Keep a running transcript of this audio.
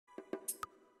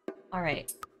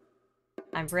Alright,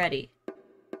 I'm ready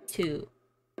to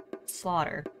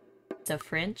slaughter the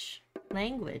French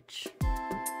language.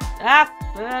 Ah!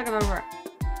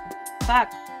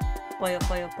 Fuck! Pollo,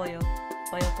 pollo, pollo.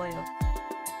 Pollo, pollo.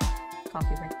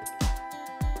 Coffee break.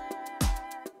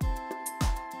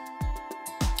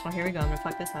 Oh, here we go. I'm gonna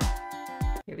fuck this up.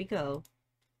 Here we go.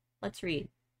 Let's read.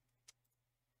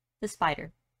 The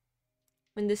Spider.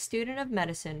 When the student of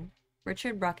medicine,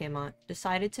 Richard Brocquemont,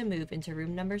 decided to move into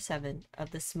room number 7 of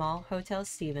the small Hotel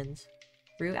Stevens,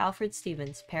 Rue Alfred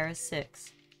Stevens, Paris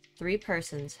 6, 3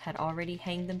 persons had already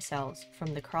hanged themselves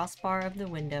from the crossbar of the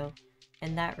window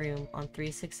in that room on 3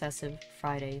 successive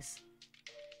Fridays.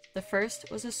 The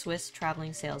first was a Swiss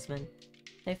traveling salesman.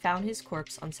 They found his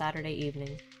corpse on Saturday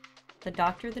evening. The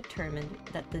doctor determined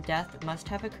that the death must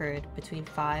have occurred between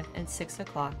 5 and 6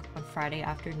 o'clock on Friday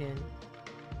afternoon.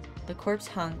 The corpse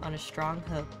hung on a strong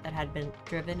hook that had been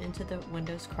driven into the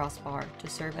window's crossbar to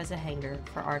serve as a hanger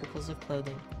for articles of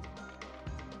clothing.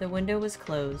 The window was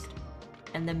closed,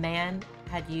 and the man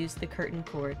had used the curtain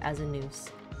cord as a noose.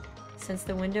 Since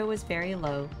the window was very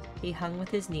low, he hung with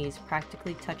his knees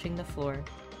practically touching the floor,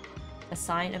 a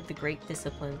sign of the great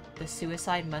discipline the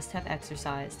suicide must have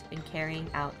exercised in carrying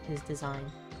out his design.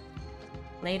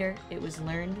 Later, it was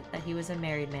learned that he was a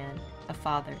married man, a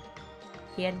father.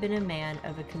 He had been a man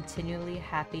of a continually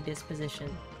happy disposition,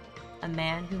 a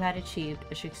man who had achieved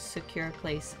a secure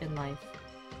place in life.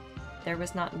 There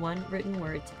was not one written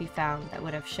word to be found that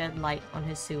would have shed light on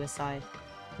his suicide,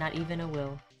 not even a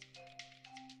will.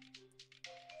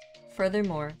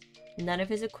 Furthermore, none of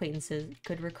his acquaintances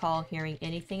could recall hearing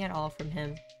anything at all from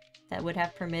him that would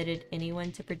have permitted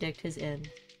anyone to predict his end.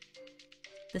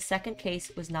 The second case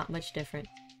was not much different.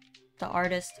 The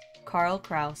artist, Karl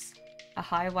Kraus, a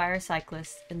high-wire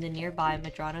cyclist in the nearby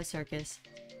Medrano Circus,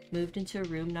 moved into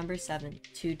room number 7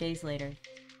 2 days later.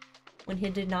 When he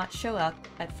did not show up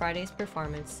at Friday's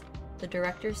performance, the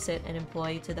director sent an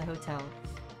employee to the hotel.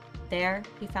 There,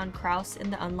 he found Kraus in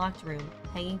the unlocked room,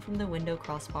 hanging from the window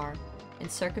crossbar, in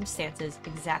circumstances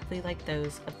exactly like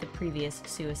those of the previous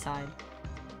suicide.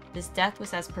 This death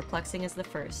was as perplexing as the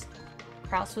first.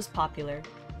 Kraus was popular.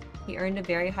 He earned a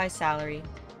very high salary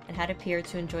and had appeared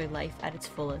to enjoy life at its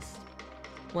fullest.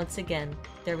 Once again,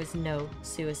 there was no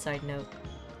suicide note,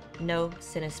 no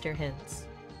sinister hints.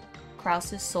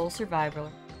 Kraus's sole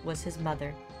survivor was his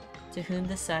mother, to whom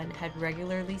the son had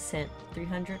regularly sent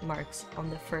 300 marks on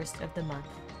the first of the month.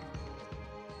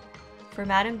 For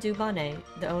Madame Dubonnet,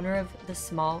 the owner of the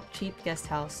small, cheap guest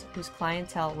house, whose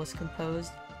clientele was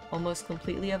composed almost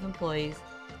completely of employees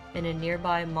in a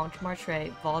nearby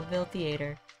Montmartre vaudeville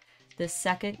theater, this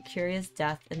second curious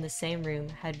death in the same room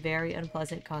had very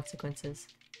unpleasant consequences.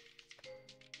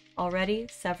 Already,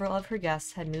 several of her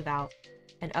guests had moved out,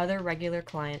 and other regular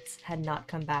clients had not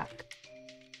come back.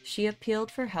 She appealed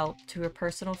for help to her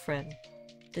personal friend,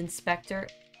 the inspector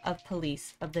of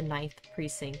police of the 9th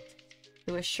Precinct,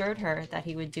 who assured her that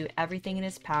he would do everything in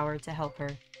his power to help her.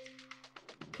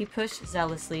 He pushed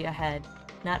zealously ahead,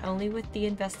 not only with the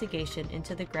investigation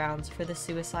into the grounds for the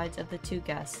suicides of the 2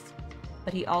 guests,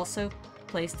 but he also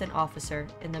placed an officer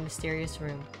in the mysterious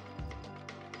room.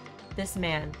 This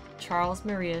man, Charles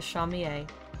Maria Chaumier,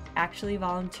 actually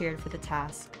volunteered for the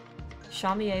task.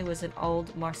 Chaumier was an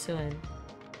old Marsouin,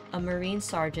 a Marine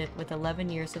sergeant with 11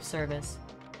 years of service,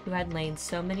 who had lain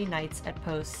so many nights at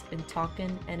posts in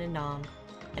Tonkin and Annam,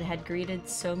 and had greeted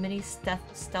so many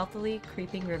stealthily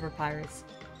creeping river pirates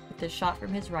with a shot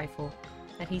from his rifle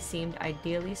that he seemed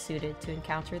ideally suited to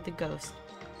encounter the ghost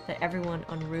that everyone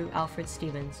on Rue Alfred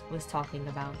Stevens was talking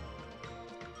about.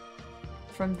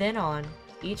 From then on,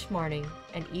 each morning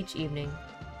and each evening,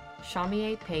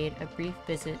 Chaumier paid a brief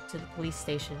visit to the police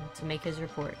station to make his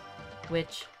report,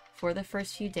 which, for the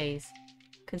first few days,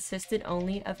 consisted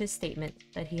only of his statement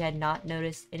that he had not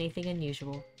noticed anything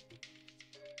unusual.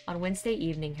 On Wednesday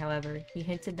evening, however, he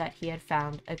hinted that he had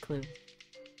found a clue.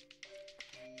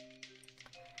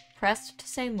 Pressed to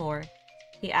say more,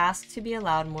 he asked to be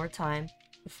allowed more time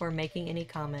before making any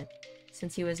comment,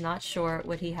 since he was not sure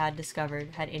what he had discovered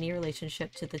had any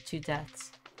relationship to the 2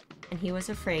 deaths, and he was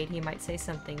afraid he might say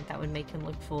something that would make him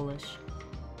look foolish.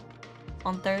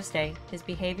 On Thursday, his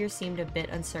behavior seemed a bit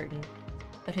uncertain,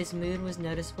 but his mood was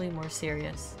noticeably more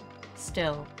serious.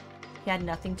 Still, he had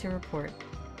nothing to report.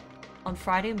 On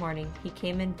Friday morning, he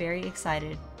came in very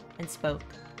excited and spoke,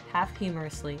 half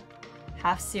humorously,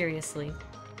 half seriously,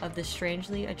 of the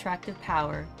strangely attractive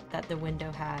power that the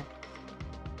window had.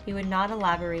 He would not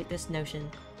elaborate this notion,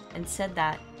 and said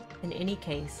that, in any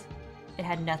case, it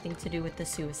had nothing to do with the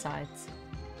suicides,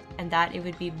 and that it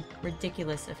would be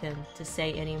ridiculous of him to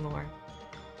say any more.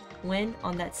 When,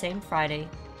 on that same Friday,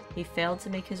 he failed to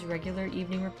make his regular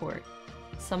evening report,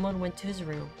 someone went to his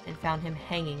room and found him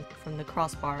hanging from the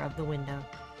crossbar of the window.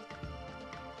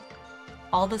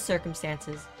 All the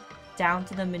circumstances, down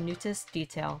to the minutest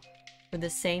detail, were the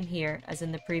same here as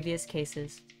in the previous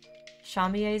cases.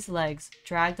 Chamier's legs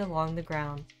dragged along the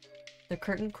ground. The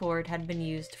curtain cord had been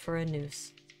used for a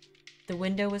noose. The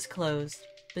window was closed,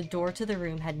 the door to the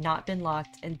room had not been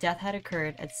locked, and death had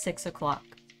occurred at 6 o'clock.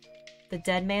 The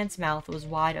dead man's mouth was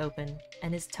wide open,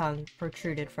 and his tongue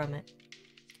protruded from it.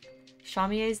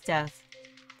 Chamier's death,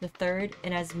 the third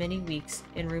in as many weeks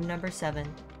in room number 7,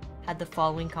 had the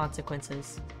following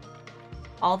consequences.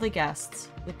 All the guests,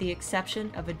 with the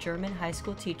exception of a German high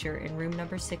school teacher in room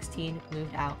number 16,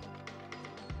 moved out.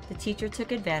 The teacher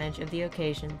took advantage of the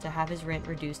occasion to have his rent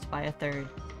reduced by a third.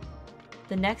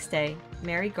 The next day,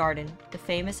 Mary Garden, the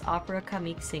famous opera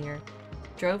comique singer,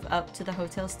 drove up to the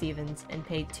Hotel Stevens and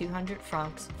paid 200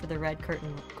 francs for the red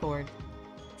curtain cord,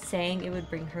 saying it would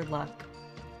bring her luck.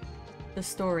 The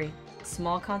story,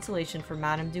 small consolation for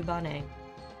Madame du Bonnet,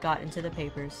 got into the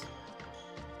papers.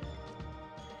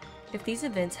 If these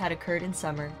events had occurred in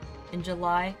summer, in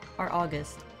July or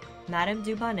August, Madame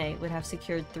du Bonnet would have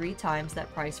secured 3 times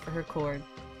that price for her cord,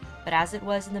 but as it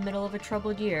was in the middle of a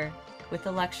troubled year, with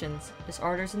elections,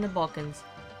 disorders in the Balkans,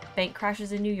 bank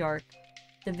crashes in New York,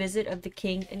 the visit of the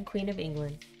King and Queen of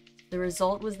England, the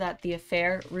result was that the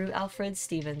affair Rue Alfred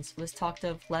Stevens was talked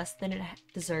of less than it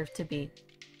deserved to be.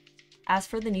 As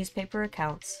for the newspaper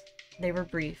accounts, they were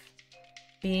brief,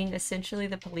 being essentially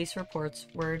the police reports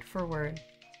word for word.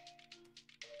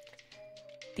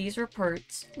 These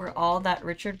reports were all that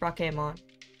Richard Braquemont,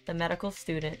 the medical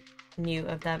student, knew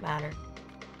of that matter.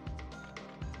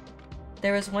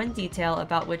 There was one detail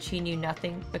about which he knew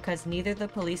nothing because neither the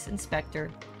police inspector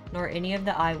nor any of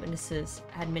the eyewitnesses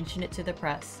had mentioned it to the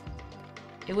press.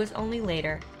 It was only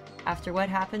later, after what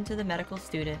happened to the medical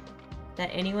student, that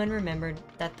anyone remembered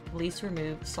that the police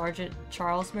removed Sergeant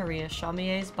Charles Maria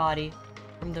Chamier's body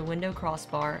from the window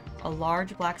crossbar. A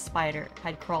large black spider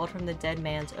had crawled from the dead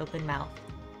man's open mouth.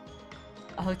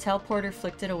 A hotel porter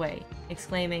flicked it away,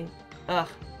 exclaiming, "Ugh,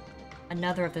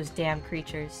 another of those damn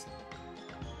creatures."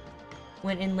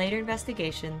 When in later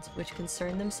investigations, which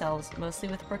concerned themselves mostly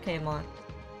with Braquemont,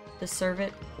 the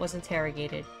servant was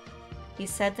interrogated, he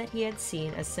said that he had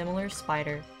seen a similar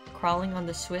spider crawling on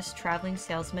the Swiss traveling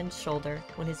salesman's shoulder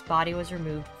when his body was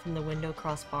removed from the window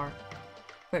crossbar,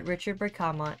 but Richard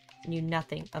Braquemont knew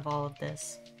nothing of all of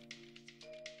this.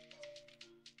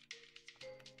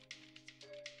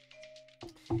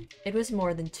 It was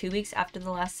more than 2 weeks after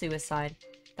the last suicide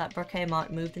that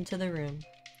Braquemont moved into the room.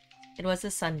 It was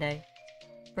a Sunday.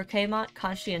 Braquemont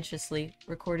conscientiously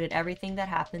recorded everything that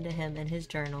happened to him in his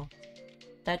journal.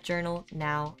 That journal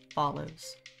now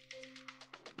follows.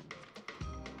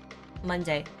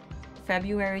 Monday,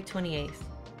 February 28th.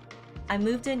 I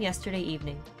moved in yesterday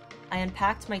evening. I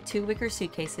unpacked my 2 wicker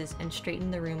suitcases and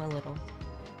straightened the room a little.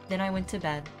 Then I went to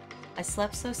bed. I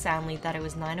slept so soundly that it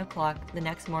was 9 o'clock the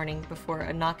next morning before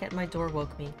a knock at my door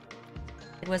woke me.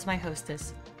 It was my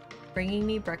hostess, bringing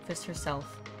me breakfast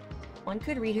herself. One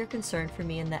could read her concern for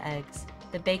me in the eggs,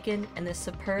 the bacon, and the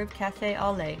superb café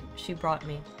au lait she brought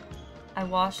me. I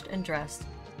washed and dressed,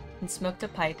 and smoked a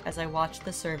pipe as I watched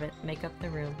the servant make up the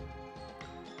room.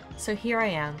 So here I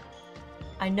am.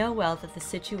 I know well that the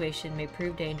situation may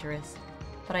prove dangerous,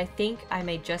 but I think I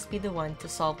may just be the one to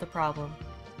solve the problem.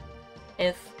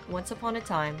 If, once upon a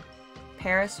time,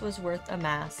 Paris was worth a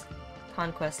mass,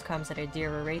 conquest comes at a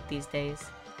dearer rate these days,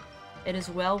 it is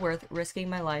well worth risking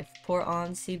my life pour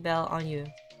un si bel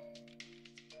ennui.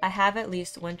 I have at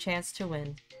least one chance to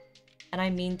win, and I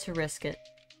mean to risk it.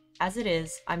 As it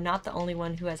is, I'm not the only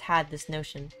one who has had this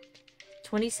notion.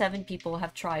 27 people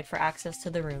have tried for access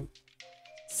to the room.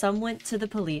 Some went to the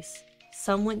police,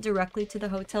 some went directly to the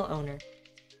hotel owner.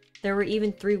 There were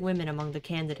even 3 women among the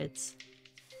candidates.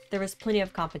 There was plenty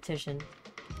of competition.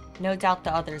 No doubt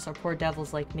the others are poor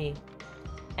devils like me.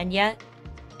 And yet,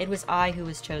 it was I who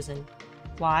was chosen.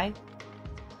 Why?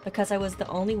 Because I was the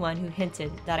only one who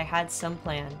hinted that I had some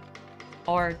plan,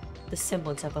 or the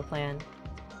semblance of a plan.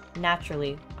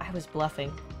 Naturally, I was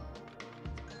bluffing.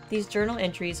 These journal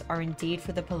entries are indeed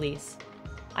for the police.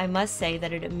 I must say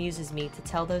that it amuses me to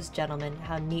tell those gentlemen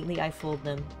how neatly I fooled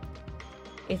them.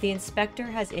 If the inspector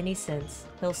has any sense,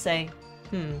 he'll say,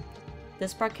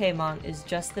 this Braquemont is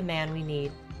just the man we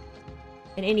need.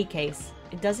 In any case,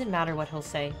 it doesn't matter what he'll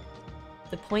say.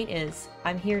 The point is,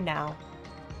 I'm here now,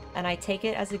 and I take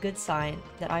it as a good sign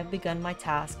that I've begun my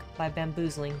task by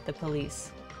bamboozling the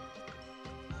police.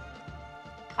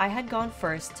 I had gone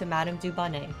first to Madame du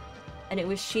Bonnet, and it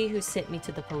was she who sent me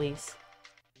to the police.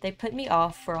 They put me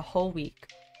off for a whole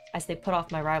week. as they put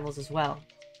off my rivals as well.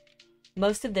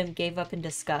 Most of them gave up in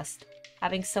disgust,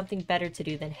 having something better to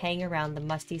do than hang around the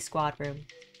musty squad room.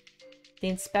 The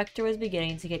inspector was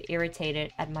beginning to get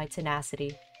irritated at my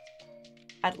tenacity.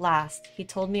 At last, he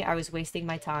told me I was wasting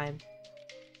my time,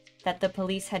 that the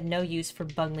police had no use for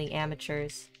bungling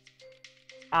amateurs.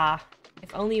 Ah,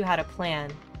 if only you had a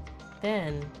plan.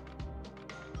 Then...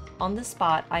 On the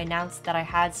spot, I announced that I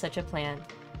had such a plan,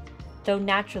 though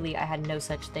naturally I had no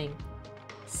such thing.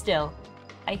 Still,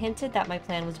 I hinted that my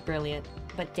plan was brilliant,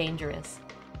 but dangerous,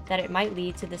 that it might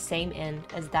lead to the same end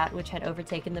as that which had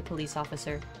overtaken the police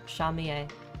officer, Chaumier.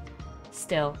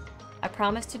 Still, I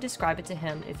promised to describe it to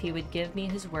him if he would give me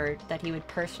his word that he would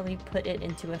personally put it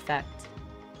into effect.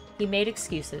 He made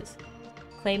excuses,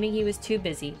 claiming he was too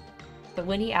busy, but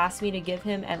when he asked me to give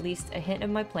him at least a hint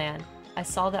of my plan, I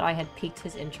saw that I had piqued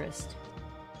his interest.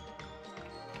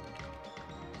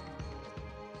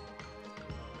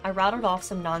 I rattled off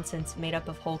some nonsense made up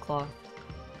of whole cloth.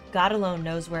 God alone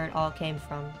knows where it all came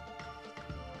from.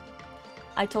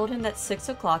 I told him that 6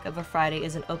 o'clock of a Friday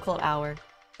is an occult hour.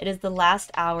 It is the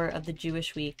last hour of the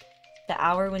Jewish week, the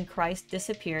hour when Christ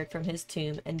disappeared from his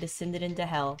tomb and descended into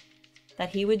hell, that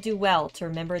he would do well to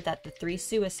remember that the 3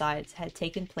 suicides had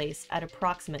taken place at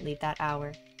approximately that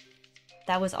hour.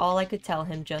 That was all I could tell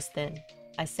him just then,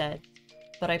 I said,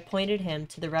 but I pointed him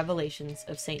to the revelations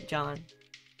of St. John.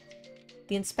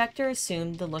 The inspector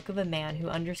assumed the look of a man who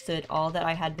understood all that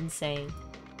I had been saying.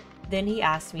 Then he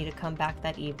asked me to come back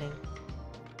that evening.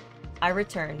 I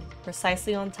returned,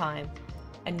 precisely on time,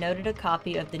 and noted a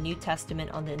copy of the New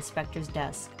Testament on the inspector's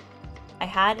desk. I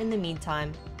had, in the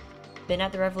meantime, been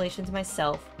at the revelations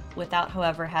myself, without,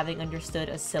 however, having understood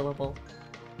a syllable.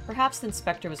 Perhaps the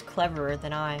inspector was cleverer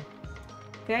than I.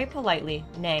 Very politely,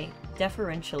 nay,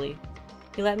 deferentially,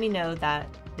 he let me know that,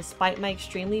 despite my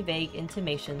extremely vague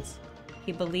intimations,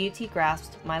 he believed he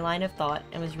grasped my line of thought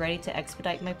and was ready to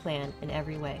expedite my plan in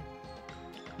every way.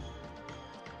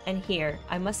 And here,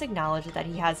 I must acknowledge that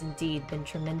he has indeed been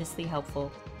tremendously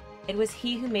helpful. It was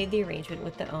he who made the arrangement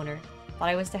with the owner that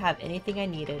I was to have anything I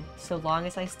needed, so long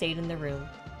as I stayed in the room.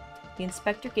 The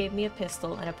inspector gave me a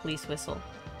pistol and a police whistle,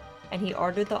 and he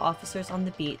ordered the officers on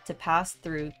the beat to pass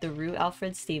through the Rue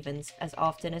Alfred Stevens as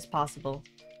often as possible,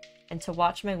 and to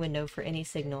watch my window for any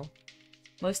signal.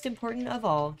 Most important of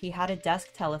all, he had a desk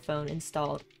telephone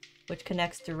installed, which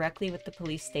connects directly with the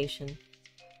police station.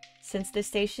 Since the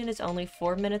station is only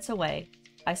 4 minutes away,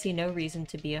 I see no reason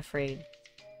to be afraid.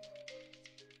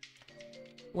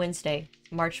 Wednesday,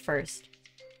 March 1st.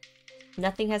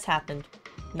 Nothing has happened.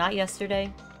 Not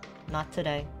yesterday, not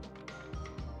today.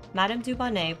 Madame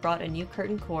Dubonnet brought a new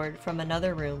curtain cord from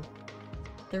another room.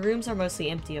 The rooms are mostly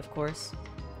empty, of course.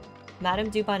 Madame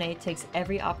Dubonnet takes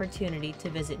every opportunity to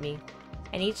visit me,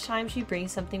 and each time she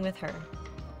brings something with her.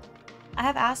 I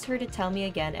have asked her to tell me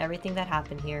again everything that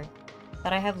happened here,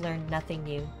 but I have learned nothing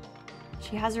new.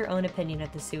 She has her own opinion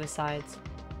of the suicides.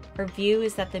 Her view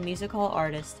is that the music hall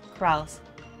artist, Krauss,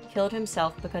 killed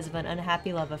himself because of an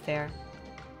unhappy love affair.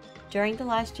 During the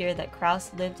last year that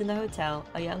Krauss lived in the hotel,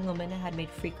 a young woman had made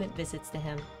frequent visits to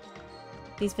him.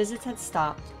 These visits had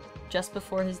stopped just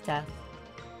before his death.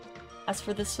 As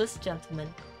for the Swiss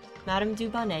gentleman, Madame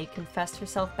Dubonnet confessed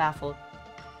herself baffled.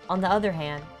 On the other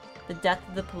hand, the death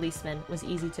of the policeman was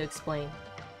easy to explain.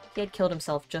 He had killed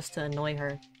himself just to annoy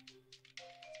her.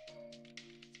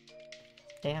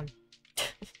 Damn.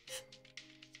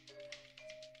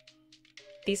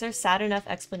 These are sad enough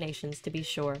explanations, to be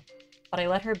sure, but I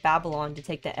let her babble on to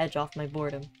take the edge off my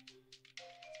boredom.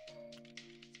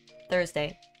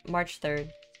 Thursday, March 3rd.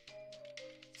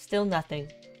 Still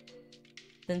nothing.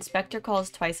 The inspector calls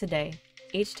twice a day.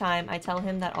 Each time I tell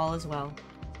him that all is well.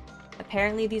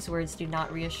 Apparently these words do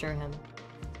not reassure him.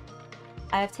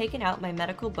 I have taken out my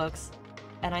medical books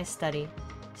and I study,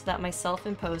 so that my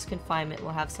self-imposed confinement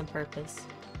will have some purpose.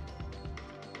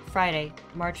 Friday,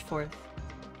 March 4th.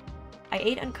 I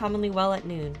ate uncommonly well at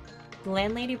noon. The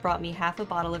landlady brought me half a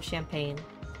bottle of champagne.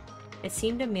 It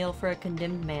seemed a meal for a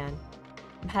condemned man.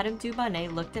 Madame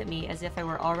Dubonnet looked at me as if I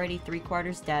were already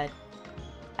 3/4 dead.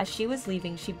 As she was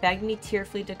leaving, she begged me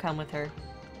tearfully to come with her,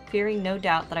 fearing no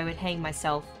doubt that I would hang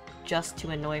myself, just to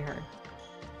annoy her.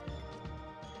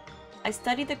 I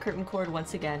studied the curtain cord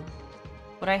once again.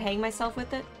 Would I hang myself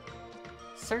with it?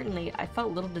 Certainly, I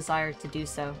felt little desire to do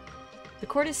so. The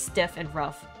cord is stiff and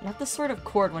rough, not the sort of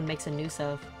cord one makes a noose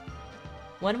of.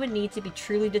 One would need to be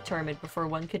truly determined before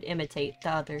one could imitate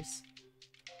the others.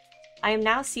 I am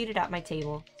now seated at my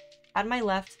table. At my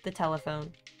left, the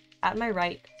telephone. At my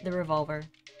right, the revolver.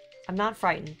 I'm not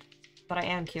frightened, but I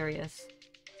am curious.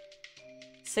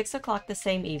 6 o'clock the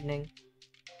same evening.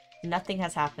 Nothing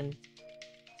has happened.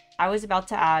 I was about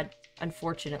to add,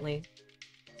 unfortunately.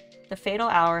 The fatal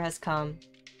hour has come,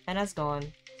 and has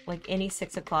gone, like any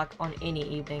 6 o'clock on any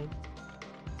evening.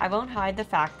 I won't hide the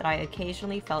fact that I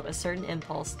occasionally felt a certain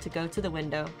impulse to go to the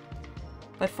window,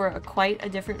 but for quite a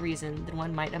different reason than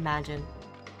one might imagine.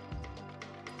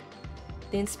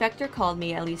 The inspector called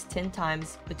me at least 10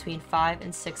 times between 5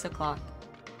 and 6 o'clock.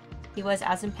 He was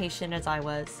as impatient as I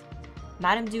was.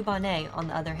 Madame Dubonnet, on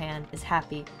the other hand, is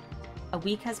happy. A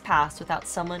week has passed without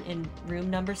someone in room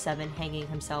number 7 hanging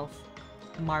himself.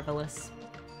 Marvelous.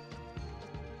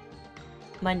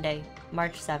 Monday,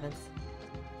 March 7th.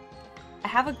 I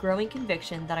have a growing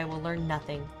conviction that I will learn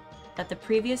nothing, that the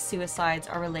previous suicides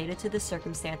are related to the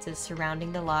circumstances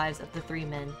surrounding the lives of the 3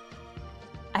 men.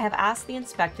 I have asked the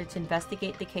inspector to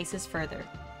investigate the cases further,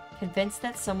 convinced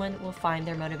that someone will find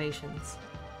their motivations.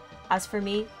 As for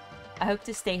me, I hope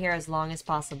to stay here as long as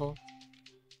possible.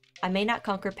 I may not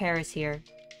conquer Paris here,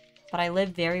 but I live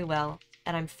very well,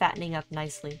 and I'm fattening up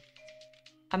nicely.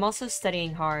 I'm also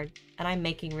studying hard, and I'm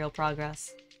making real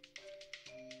progress.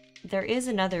 There is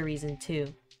another reason,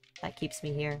 too, that keeps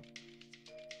me here.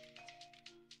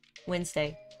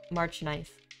 Wednesday, March 9th.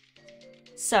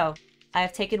 So, I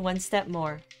have taken one step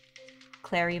more.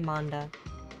 Clarimonda.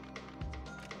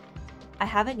 I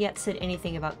haven't yet said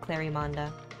anything about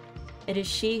Clarimonda. It is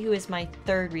she who is my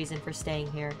third reason for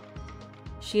staying here.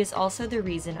 She is also the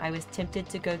reason I was tempted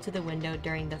to go to the window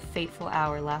during the fateful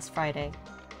hour last Friday.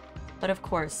 But of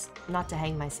course, not to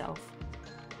hang myself.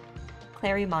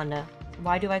 Clarimonda.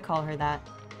 Why do I call her that?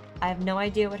 I have no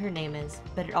idea what her name is,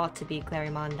 but it ought to be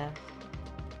Clarimonda.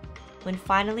 When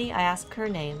finally I ask her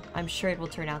name, I'm sure it will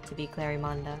turn out to be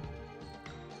Clarimonda.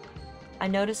 I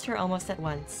noticed her almost at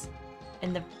once,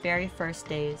 in the very first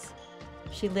days.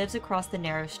 She lives across the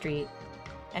narrow street,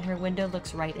 and her window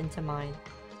looks right into mine.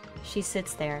 She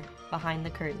sits there, behind the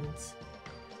curtains.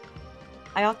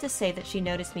 I ought to say that she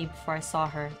noticed me before I saw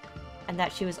her, and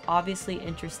that she was obviously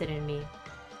interested in me.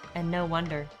 And no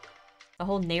wonder. The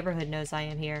whole neighborhood knows I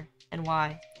am here, and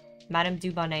why. Madame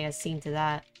Dubonnet has seen to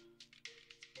that.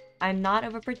 I am not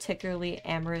of a particularly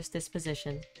amorous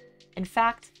disposition. In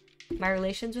fact, my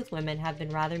relations with women have been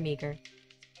rather meager.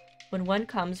 When one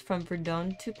comes from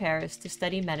Verdun to Paris to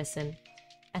study medicine,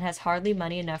 and has hardly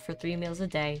money enough for 3 meals a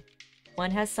day,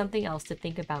 one has something else to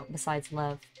think about besides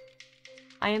love.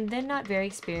 I am then not very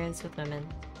experienced with women,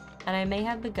 and I may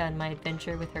have begun my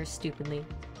adventure with her stupidly.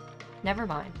 Never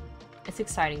mind. It's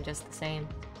exciting just the same.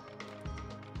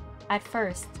 At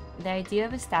first, the idea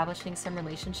of establishing some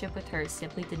relationship with her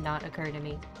simply did not occur to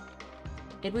me.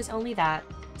 It was only that,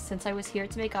 since I was here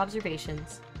to make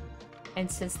observations, and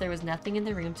since there was nothing in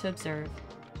the room to observe,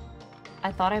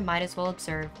 I thought I might as well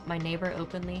observe my neighbor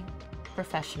openly,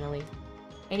 professionally.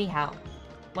 Anyhow,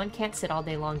 one can't sit all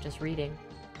day long just reading.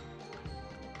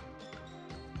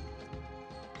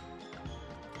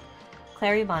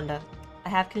 Clarimonda, I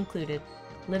have concluded,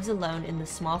 lives alone in the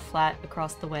small flat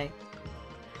across the way.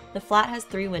 The flat has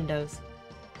 3 windows,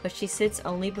 but she sits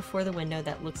only before the window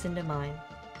that looks into mine.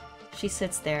 She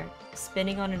sits there,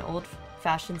 spinning on an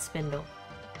old-fashioned spindle,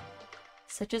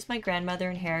 such as my grandmother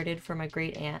inherited from my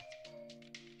great-aunt.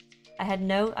 I had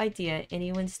no idea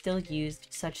anyone still used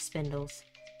such spindles.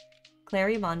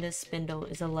 Clarimonda's spindle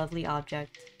is a lovely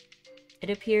object. It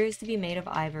appears to be made of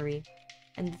ivory,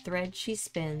 and the thread she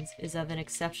spins is of an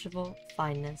exceptional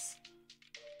fineness.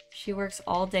 She works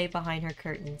all day behind her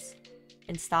curtains,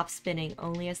 and stops spinning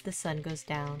only as the sun goes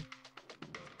down.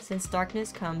 Since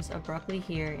darkness comes abruptly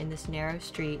here in this narrow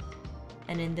street,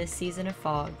 and in this season of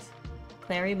fogs,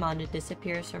 Clarimonda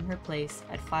disappears from her place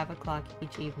at 5 o'clock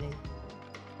each evening.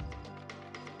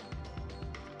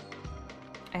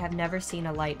 I have never seen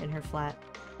a light in her flat.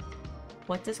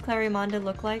 What does Clarimonda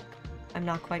look like? I'm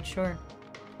not quite sure.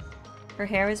 Her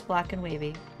hair is black and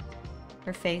wavy,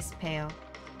 her face pale.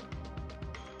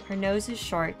 Her nose is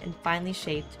short and finely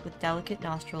shaped with delicate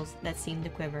nostrils that seem to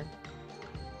quiver.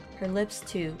 Her lips,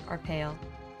 too, are pale,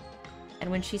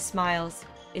 and when she smiles,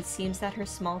 it seems that her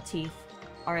small teeth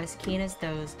are as keen as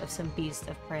those of some beast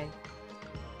of prey.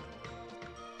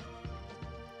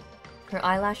 Her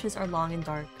eyelashes are long and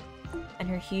dark, and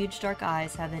her huge dark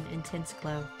eyes have an intense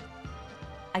glow.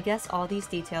 I guess all these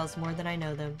details more than I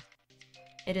know them.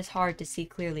 It is hard to see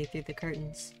clearly through the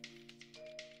curtains.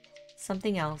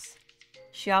 Something else.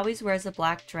 She always wears a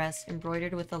black dress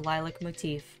embroidered with a lilac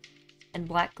motif, and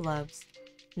black gloves,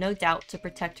 no doubt to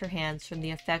protect her hands from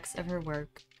the effects of her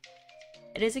work.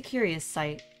 It is a curious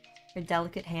sight, her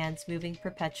delicate hands moving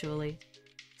perpetually,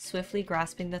 swiftly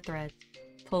grasping the thread,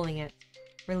 pulling it,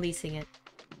 releasing it,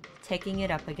 taking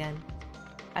it up again,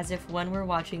 as if one were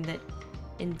watching the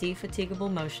indefatigable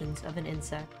motions of an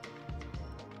insect.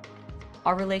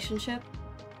 Our relationship?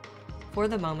 For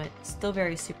the moment, still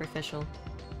very superficial,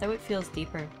 though it feels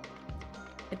deeper.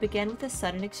 It began with a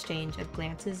sudden exchange of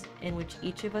glances in which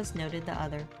each of us noted the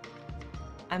other.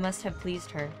 I must have pleased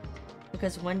her,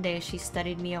 because one day she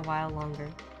studied me a while longer,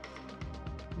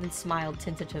 then smiled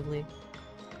tentatively.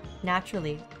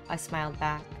 Naturally, I smiled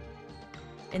back.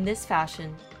 In this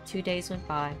fashion, 2 days went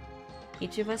by,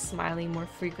 each of us smiling more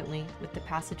frequently with the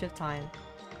passage of time.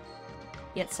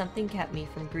 Yet something kept me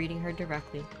from greeting her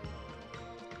directly.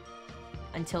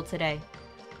 Until today.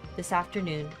 This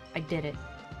afternoon, I did it,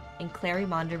 and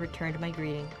Clarimonda returned my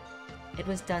greeting. It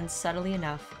was done subtly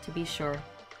enough, to be sure,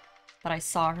 but I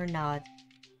saw her nod.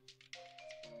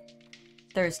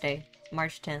 Thursday,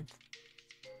 March 10th.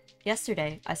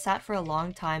 Yesterday, I sat for a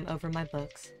long time over my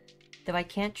books, though I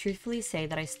can't truthfully say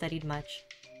that I studied much.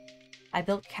 I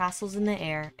built castles in the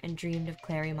air and dreamed of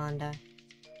Clarimonda.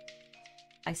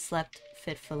 I slept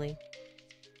fitfully.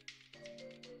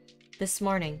 This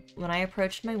morning, when I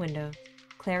approached my window,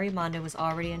 Clarimonda was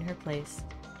already in her place.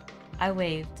 I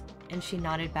waved, and she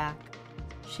nodded back.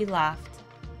 She laughed,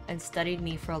 and studied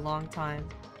me for a long time.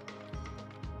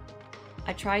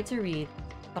 I tried to read,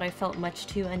 but I felt much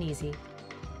too uneasy.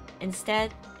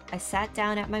 Instead, I sat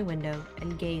down at my window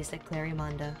and gazed at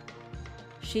Clarimonda.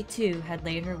 She too had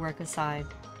laid her work aside.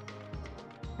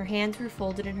 Her hands were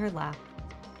folded in her lap.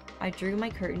 I drew my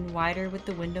curtain wider with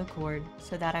the window cord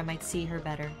so that I might see her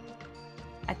better.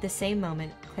 At the same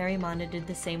moment, Clarimonda did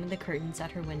the same with the curtains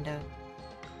at her window.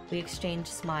 We exchanged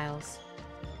smiles.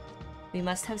 We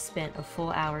must have spent a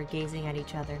full hour gazing at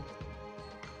each other.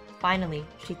 Finally,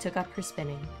 she took up her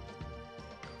spinning.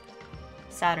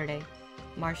 Saturday,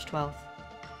 March 12th.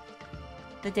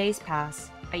 The days pass.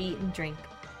 I eat and drink.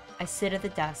 I sit at the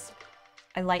desk.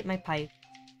 I light my pipe.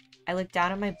 I look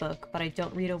down at my book, but I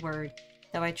don't read a word,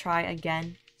 though I try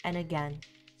again and again.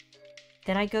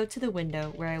 Then I go to the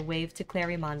window where I wave to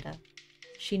Clarimonda.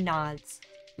 She nods.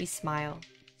 We smile.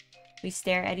 We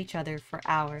stare at each other for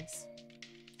hours.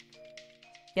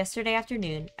 Yesterday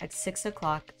afternoon, at 6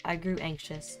 o'clock, I grew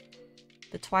anxious.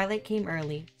 The twilight came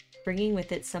early, bringing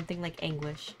with it something like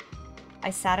anguish.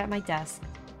 I sat at my desk.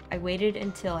 I waited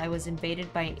until I was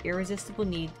invaded by an irresistible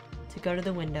need to go to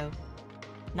the window,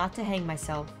 not to hang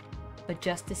myself, but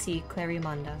just to see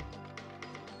Clarimonda.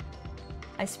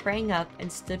 I sprang up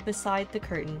and stood beside the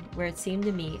curtain where it seemed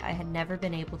to me I had never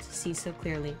been able to see so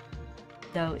clearly,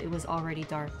 though it was already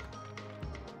dark.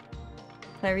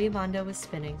 Clarimonda was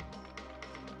spinning,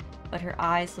 but her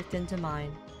eyes looked into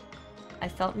mine. I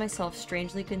felt myself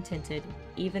strangely contented,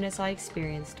 even as I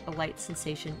experienced a light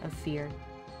sensation of fear.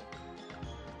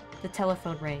 The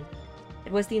telephone rang.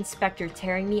 It was the inspector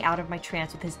tearing me out of my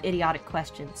trance with his idiotic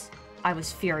questions. I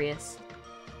was furious.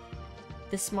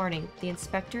 This morning, the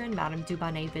inspector and Madame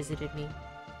Dubonnet visited me.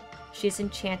 She is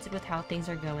enchanted with how things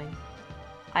are going.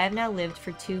 I have now lived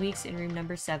for 2 weeks in room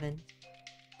number 7.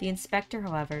 The inspector,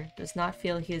 however, does not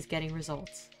feel he is getting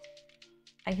results.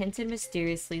 I hinted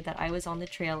mysteriously that I was on the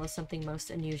trail of something most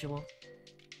unusual.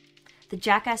 The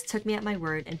jackass took me at my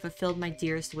word and fulfilled my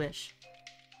dearest wish.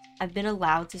 I've been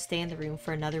allowed to stay in the room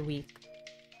for another week.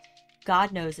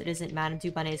 God knows it isn't Madame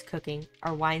Dubonnet's cooking,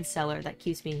 our wine cellar, that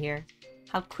keeps me here.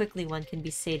 How quickly one can be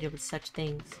sated with such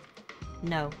things.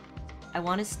 No, I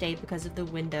want to stay because of the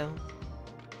window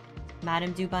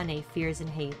Madame Dubonnet fears and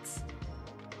hates.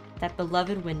 That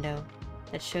beloved window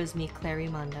that shows me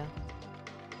Clarimonda.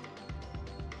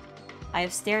 I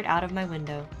have stared out of my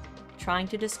window, trying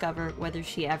to discover whether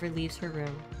she ever leaves her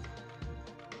room.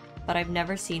 But I've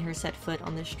never seen her set foot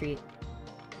on the street.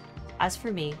 As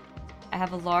for me, I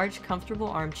have a large, comfortable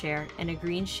armchair and a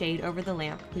green shade over the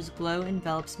lamp whose glow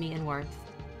envelops me in warmth.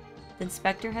 The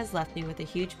inspector has left me with a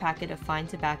huge packet of fine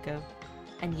tobacco,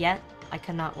 and yet I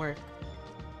cannot work.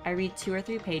 I read 2 or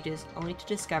 3 pages only to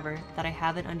discover that I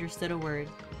haven't understood a word.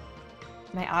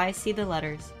 My eyes see the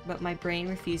letters, but my brain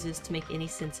refuses to make any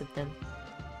sense of them.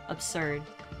 Absurd.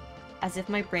 As if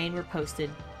my brain were posted,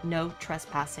 no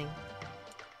trespassing.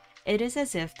 It is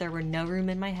as if there were no room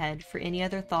in my head for any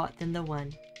other thought than the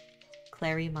one,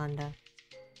 Clarimonda.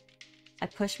 I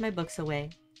push my books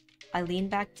away. I lean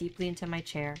back deeply into my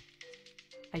chair.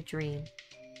 I dream.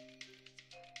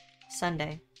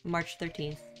 Sunday, March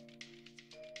 13th.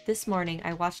 This morning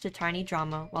I watched a tiny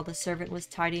drama while the servant was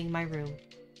tidying my room.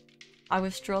 I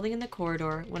was strolling in the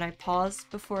corridor when I paused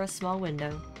before a small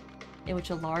window in which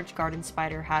a large garden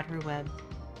spider had her web.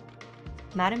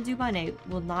 Madame Dubonnet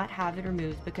will not have it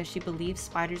removed because she believes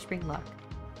spiders bring luck,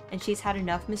 and she's had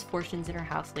enough misfortunes in her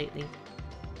house lately.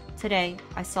 Today,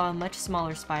 I saw a much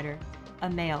smaller spider, a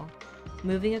male,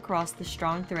 moving across the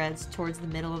strong threads towards the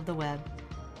middle of the web.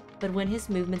 But when his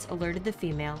movements alerted the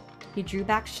female, He drew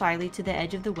back shyly to the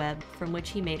edge of the web, from which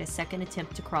he made a second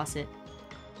attempt to cross it.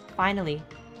 Finally,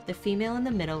 the female in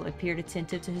the middle appeared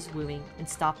attentive to his wooing and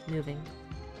stopped moving.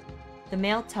 The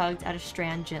male tugged at a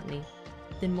strand gently,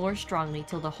 then more strongly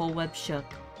till the whole web shook.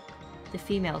 The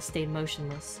female stayed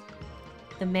motionless.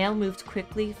 The male moved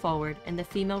quickly forward, and the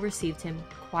female received him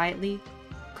quietly,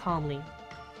 calmly,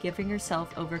 giving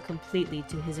herself over completely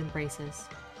to his embraces.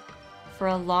 For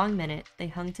a long minute, they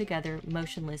hung together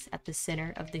motionless at the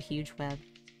center of the huge web.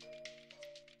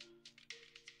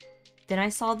 Then I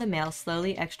saw the male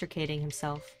slowly extricating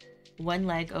himself, one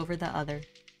leg over the other.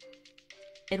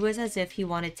 It was as if he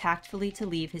wanted tactfully to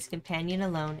leave his companion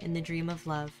alone in the dream of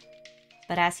love.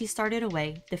 But as he started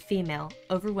away, the female,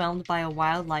 overwhelmed by a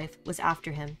wild life, was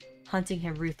after him, hunting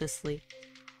him ruthlessly.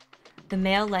 The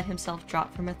male let himself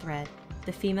drop from a thread,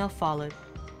 the female followed,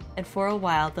 and for a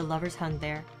while the lovers hung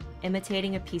there,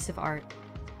 imitating a piece of art.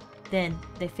 Then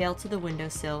they failed to the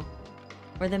windowsill,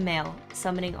 where the male,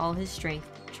 summoning all his strength,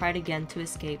 tried again to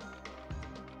escape.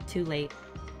 Too late.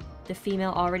 The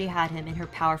female already had him in her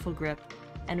powerful grip,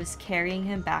 and was carrying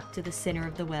him back to the center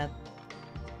of the web.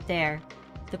 There,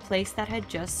 the place that had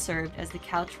just served as the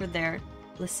couch for their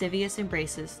lascivious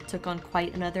embraces took on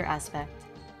quite another aspect.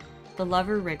 The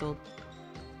lover wriggled,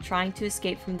 trying to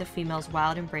escape from the female's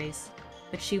wild embrace,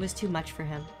 but she was too much for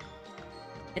him.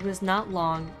 It was not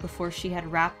long before she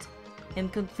had wrapped him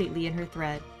completely in her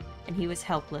thread, and he was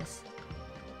helpless.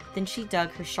 Then she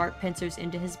dug her sharp pincers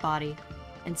into his body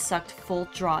and sucked full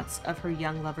draughts of her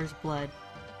young lover's blood.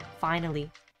 Finally,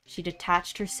 she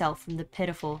detached herself from the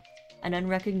pitiful and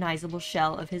unrecognizable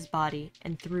shell of his body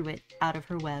and threw it out of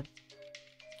her web.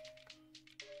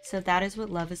 So that is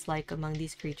what love is like among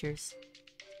these creatures.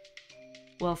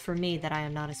 Well, for me, that I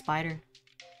am not a spider.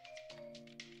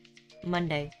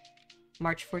 Monday,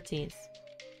 March 14th.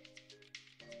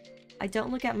 I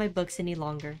don't look at my books any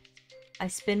longer. I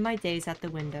spend my days at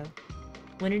the window.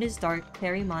 When it is dark,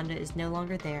 Clarimonda is no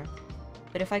longer there,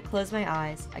 but if I close my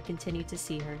eyes, I continue to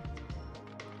see her.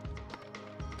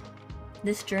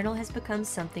 This journal has become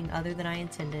something other than I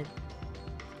intended.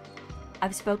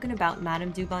 I've spoken about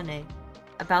Madame du Bonnet,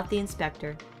 about the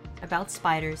inspector, about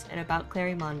spiders, and about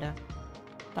Clarimonda,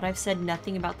 but I've said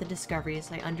nothing about the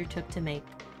discoveries I undertook to make.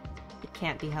 It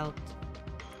can't be helped.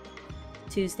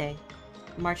 Tuesday,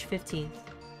 March 15th.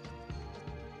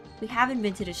 We have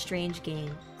invented a strange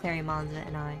game, Clarimonda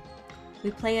and I.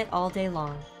 We play it all day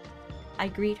long. I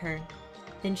greet her,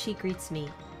 then she greets me.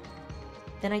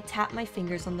 Then I tap my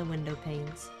fingers on the window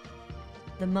panes.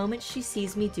 The moment she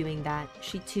sees me doing that,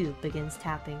 she too begins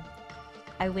tapping.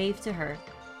 I wave to her.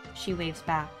 She waves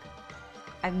back.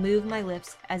 I move my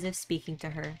lips as if speaking to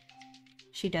her.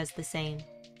 She does the same.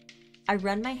 I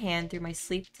run my hand through my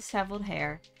sleep-disheveled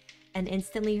hair, and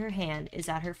instantly her hand is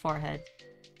at her forehead.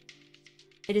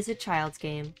 It is a child's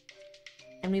game,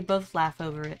 and we both laugh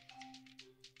over it.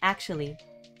 Actually,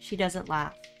 she doesn't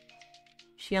laugh.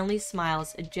 She only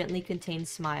smiles a gently contained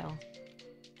smile,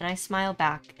 and I smile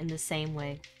back in the same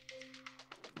way.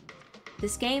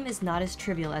 This game is not as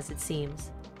trivial as it seems.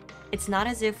 It's not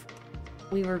as if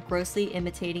we were grossly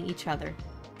imitating each other.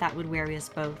 That would weary us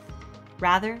both.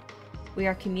 Rather, we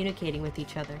are communicating with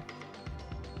each other.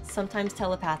 Sometimes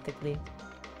telepathically,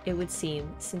 it would seem,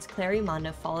 since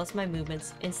Clarimonda follows my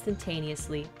movements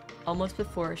instantaneously, almost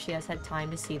before she has had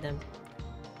time to see them.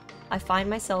 I find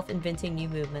myself inventing new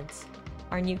movements,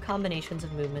 or new combinations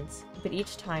of movements, but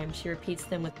each time she repeats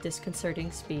them with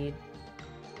disconcerting speed.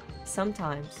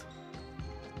 Sometimes,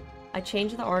 I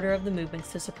change the order of the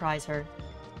movements to surprise her,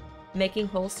 making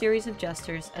whole series of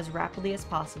gestures as rapidly as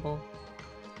possible,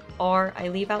 or I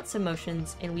leave out some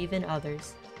motions and weave in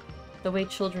others, the way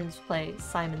children's play,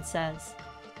 Simon Says.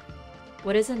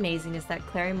 What is amazing is that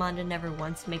Clarimonda never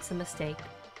once makes a mistake,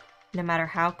 no matter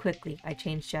how quickly I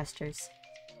change gestures.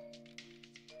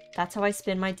 That's how I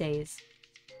spend my days,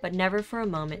 but never for a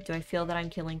moment do I feel that I'm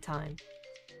killing time.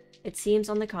 It seems,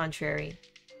 on the contrary,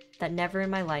 that never in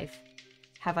my life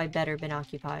have I better been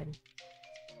occupied.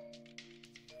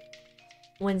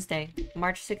 Wednesday,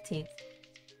 March 16th.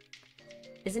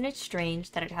 Isn't it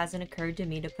strange that it hasn't occurred to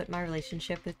me to put my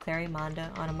relationship with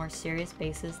Clarimonda on a more serious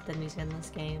basis than these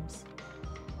endless games?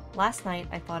 Last night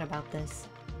I thought about this.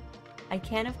 I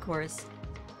can, of course,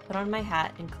 put on my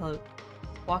hat and cloak,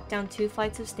 walk down 2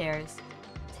 flights of stairs,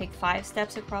 take 5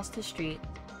 steps across the street,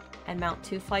 and mount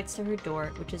 2 flights to her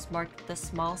door, which is marked with a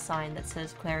small sign that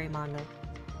says Clarimonda.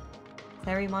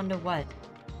 Clarimonda what?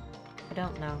 I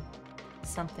don't know.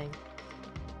 Something.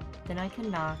 Then I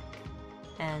can knock,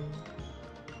 and...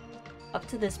 Up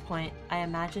to this point, I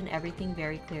imagine everything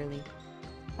very clearly,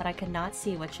 but I cannot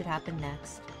see what should happen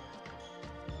next.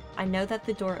 I know that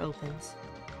the door opens.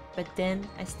 But then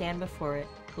I stand before it,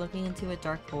 looking into a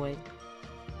dark void.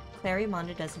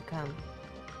 Clarimonda doesn't come.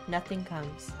 Nothing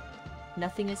comes.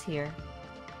 Nothing is here.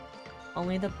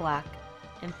 Only the black,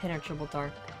 impenetrable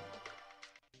dark.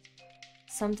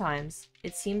 Sometimes,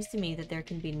 it seems to me that there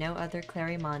can be no other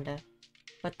Clarimonda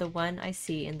but the one I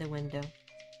see in the window,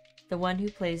 the one who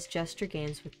plays gesture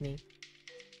games with me.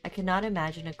 I cannot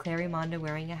imagine a Clarimonda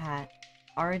wearing a hat,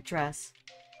 or a dress,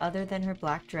 other than her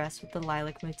black dress with the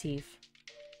lilac motif.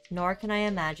 Nor can I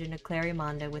imagine a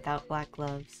Clarimonda without black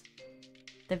gloves.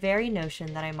 The very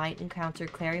notion that I might encounter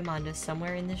Clarimonda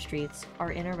somewhere in the streets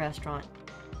or in a restaurant,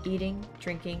 eating,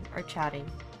 drinking, or chatting,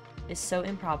 is so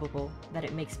improbable that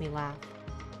it makes me laugh.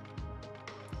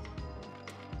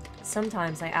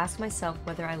 Sometimes I ask myself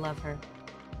whether I love her.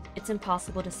 It's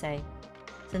impossible to say,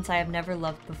 since I have never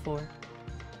loved before.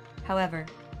 However,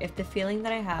 if the feeling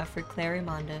that I have for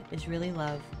Clarimonda is really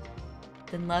love,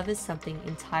 then love is something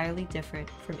entirely different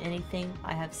from anything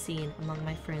I have seen among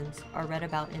my friends or read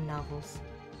about in novels.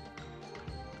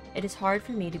 It is hard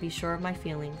for me to be sure of my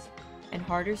feelings, and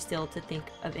harder still to think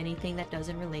of anything that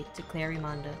doesn't relate to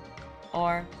Clarimonda,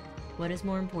 or, what is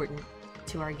more important,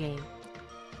 to our game.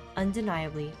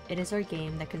 Undeniably, it is our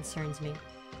game that concerns me.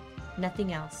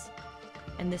 Nothing else,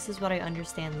 and this is what I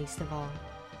understand least of all.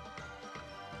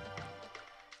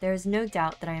 There is no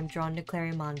doubt that I am drawn to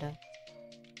Clarimonda,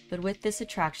 but with this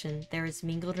attraction there is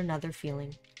mingled another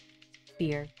feeling.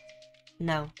 Fear.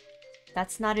 No,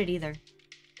 that's not it either.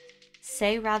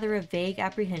 Say rather a vague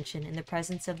apprehension in the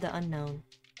presence of the unknown.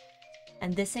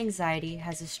 And this anxiety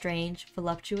has a strange,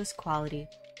 voluptuous quality,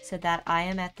 so that I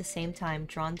am at the same time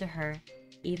drawn to her,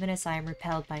 even as I am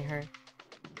repelled by her.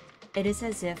 It is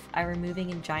as if I were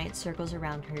moving in giant circles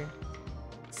around her,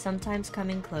 sometimes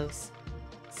coming close,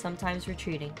 sometimes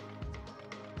retreating,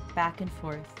 back and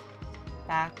forth,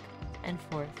 back and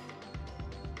forth.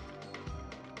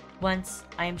 Once,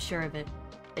 I am sure of it,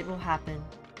 it will happen,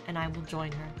 and I will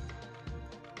join her.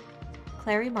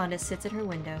 Clarimonda sits at her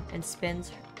window and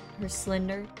spins her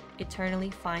slender, eternally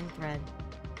fine thread,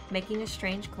 making a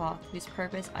strange cloth whose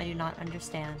purpose I do not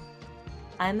understand.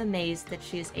 I am amazed that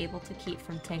she is able to keep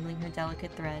from tangling her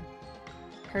delicate thread.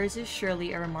 Hers is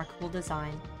surely a remarkable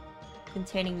design,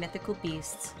 containing mythical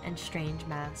beasts and strange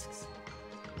masks.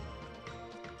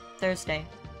 Thursday,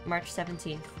 March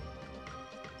 17th.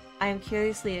 I am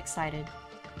curiously excited.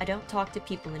 I don't talk to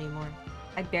people anymore.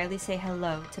 I barely say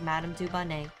hello to Madame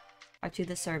Dubonnet or to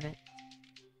the servant.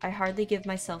 I hardly give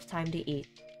myself time to eat.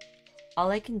 All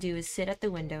I can do is sit at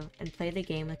the window and play the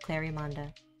game with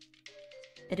Clarimonda.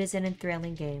 It is an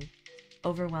enthralling game,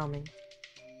 overwhelming.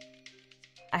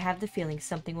 I have the feeling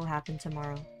something will happen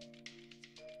tomorrow.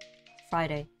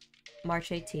 Friday, March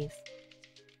 18th.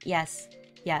 Yes,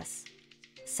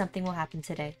 something will happen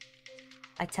today.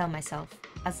 I tell myself,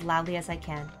 as loudly as I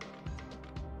can,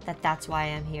 that that's why I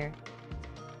am here.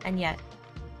 And yet,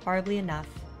 horribly enough,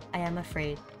 I am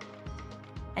afraid.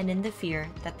 And in the fear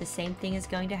that the same thing is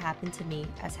going to happen to me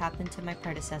as happened to my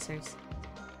predecessors,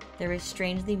 there is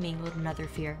strangely mingled another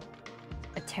fear,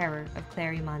 a terror of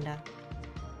Clarimonda.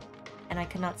 And I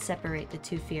cannot separate the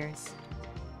two fears.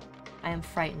 I am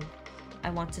frightened.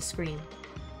 I want to scream.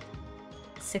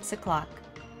 6 o'clock.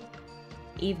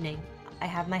 Evening. I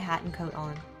have my hat and coat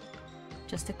on.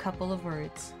 Just a couple of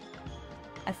words.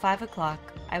 At 5 o'clock,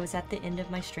 I was at the end of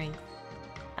my strength.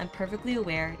 I'm perfectly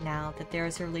aware now that there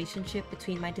is a relationship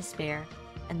between my despair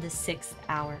and the 6th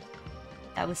hour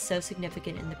that was so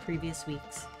significant in the previous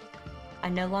weeks. I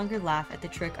no longer laugh at the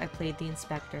trick I played the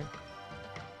inspector.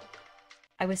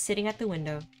 I was sitting at the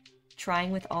window,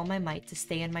 trying with all my might to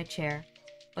stay in my chair,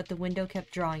 but the window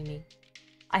kept drawing me.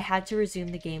 I had to resume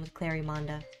the game with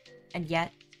Clarimonda, and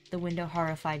yet the window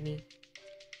horrified me.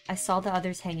 I saw the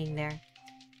others hanging there.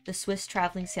 The Swiss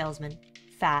traveling salesman,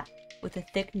 fat, with a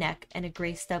thick neck and a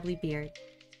gray stubbly beard,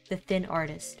 the thin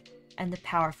artist, and the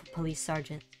powerful police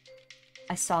sergeant.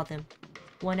 I saw them,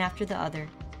 one after the other,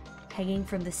 hanging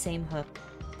from the same hook,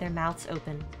 their mouths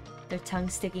open, their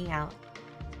tongues sticking out,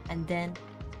 and then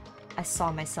I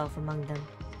saw myself among them.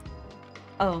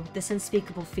 Oh, this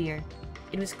unspeakable fear!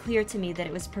 It was clear to me that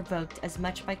it was provoked as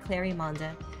much by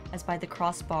Clarimonda as by the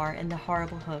crossbar and the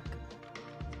horrible hook.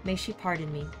 May she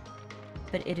pardon me,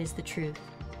 but it is the truth.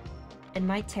 In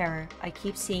my terror, I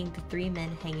keep seeing the 3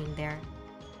 men hanging there,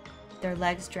 their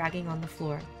legs dragging on the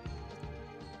floor.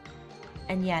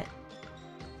 And yet,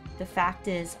 the fact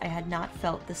is I had not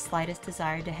felt the slightest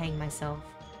desire to hang myself,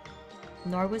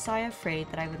 nor was I afraid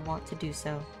that I would want to do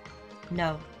so.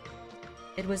 No,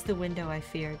 it was the window I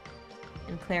feared,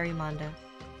 and Clarimonda.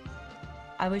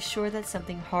 I was sure that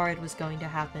something horrid was going to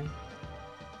happen.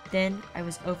 Then I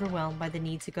was overwhelmed by the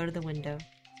need to go to the window,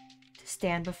 to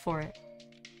stand before it.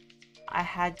 I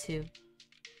had to.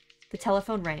 The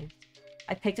telephone rang.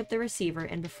 I picked up the receiver,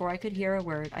 and before I could hear a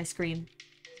word, I screamed,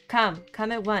 "Come!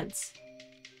 Come at once!"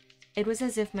 It was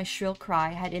as if my shrill cry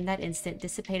had in that instant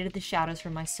dissipated the shadows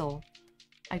from my soul.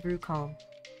 I grew calm.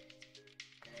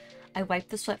 I wiped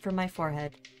the sweat from my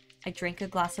forehead. I drank a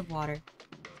glass of water.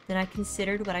 Then I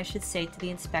considered what I should say to the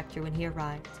inspector when he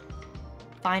arrived.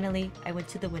 Finally, I went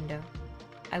to the window.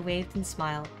 I waved and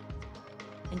smiled.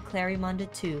 And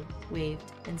Clarimonde, too,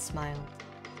 waved and smiled.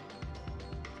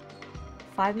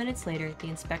 5 minutes later, the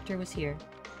inspector was here.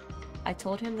 I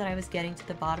told him that I was getting to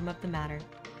the bottom of the matter,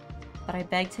 but I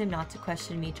begged him not to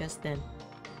question me just then.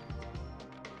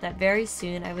 That very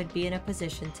soon I would be in a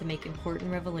position to make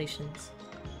important revelations.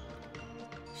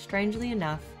 Strangely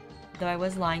enough, though I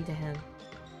was lying to him,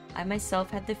 I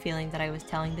myself had the feeling that I was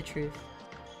telling the truth.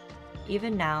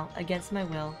 Even now, against my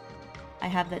will, I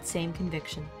have that same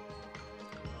conviction.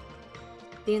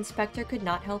 The inspector could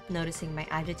not help noticing my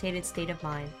agitated state of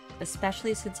mind,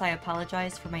 especially since I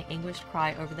apologized for my anguished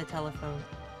cry over the telephone.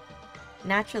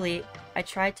 Naturally, I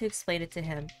tried to explain it to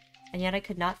him, and yet I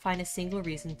could not find a single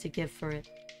reason to give for it.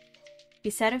 He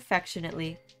said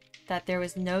affectionately that there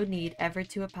was no need ever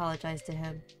to apologize to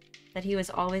him, that he was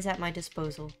always at my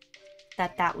disposal,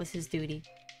 that was his duty.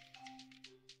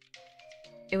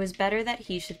 It was better that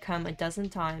he should come a dozen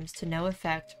times to no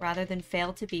effect rather than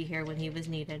fail to be here when he was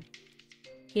needed.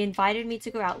 He invited me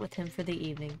to go out with him for the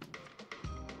evening.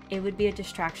 It would be a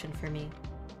distraction for me.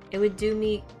 It would do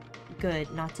me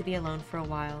good not to be alone for a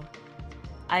while.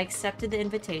 I accepted the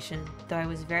invitation, though I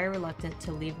was very reluctant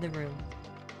to leave the room.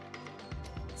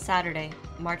 Saturday,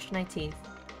 March 19th.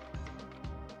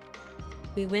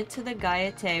 We went to the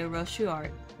Gaieté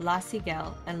Rochouart, La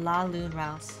Cigale, and La Lune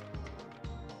Rouse.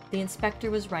 The inspector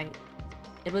was right.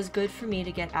 It was good for me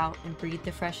to get out and breathe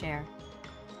the fresh air.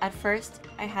 At first,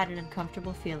 I had an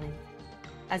uncomfortable feeling,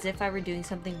 as if I were doing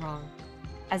something wrong,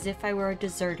 as if I were a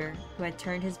deserter who had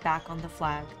turned his back on the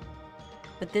flag.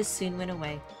 But this soon went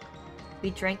away.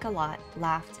 We drank a lot,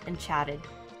 laughed, and chatted.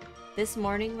 This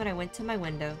morning, when I went to my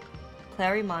window,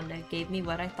 Clarimonde gave me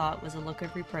what I thought was a look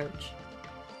of reproach.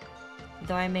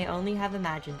 Though I may only have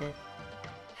imagined it.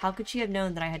 How could she have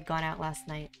known that I had gone out last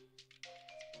night?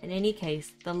 In any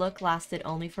case, the look lasted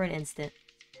only for an instant.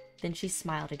 Then she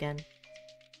smiled again.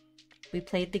 We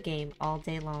played the game all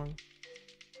day long.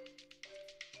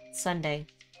 Sunday,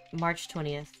 March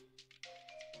 20th.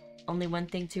 Only one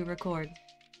thing to record.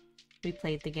 We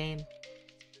played the game.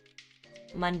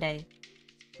 Monday,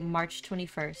 March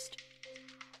 21st.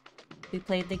 We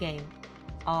played the game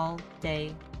all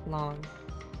day long.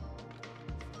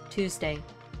 Tuesday,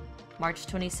 March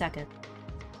 22nd.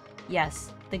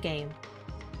 Yes, the game.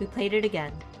 We played it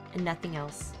again, and nothing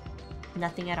else.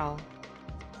 Nothing at all.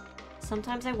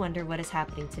 Sometimes I wonder what is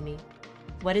happening to me.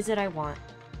 What is it I want?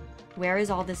 Where is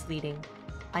all this leading?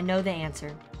 I know the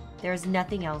answer. There is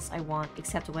nothing else I want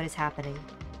except what is happening.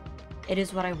 It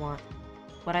is what I want,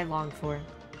 what I long for.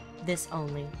 This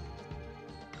only.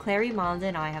 Clarimonde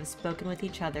and I have spoken with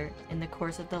each other in the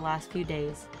course of the last few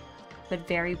days, but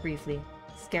very briefly,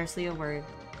 scarcely a word.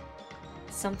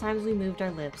 Sometimes we moved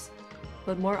our lips,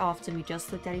 but more often we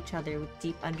just looked at each other with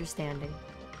deep understanding.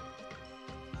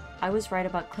 I was right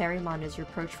about Clarimonde's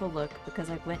reproachful look because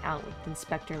I went out with the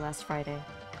inspector last Friday.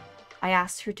 I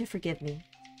asked her to forgive me.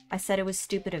 I said it was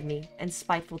stupid of me and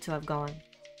spiteful to have gone.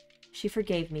 She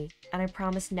forgave me, and I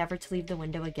promised never to leave the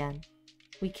window again.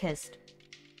 We kissed,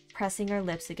 pressing our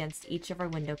lips against each of our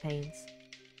window panes.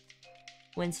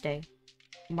 Wednesday,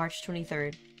 March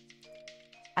 23rd.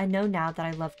 I know now that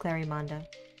I love Clarimonde,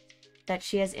 that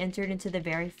she has entered into the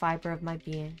very fiber of my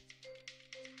being.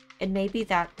 It may be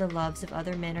that the loves of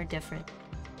other men are different,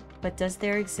 but does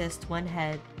there exist one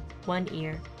head, one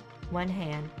ear, one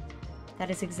hand,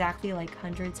 that is exactly like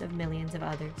hundreds of millions of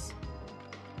others?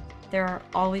 There are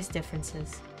always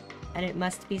differences, and it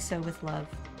must be so with love.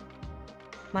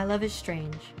 My love is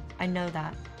strange, I know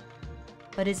that.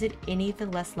 But is it any the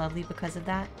less lovely because of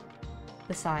that?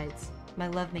 Besides, my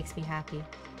love makes me happy.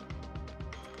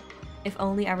 If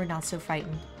only I were not so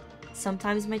frightened.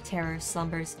 Sometimes my terror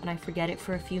slumbers and I forget it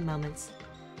for a few moments.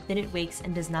 Then it wakes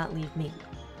and does not leave me.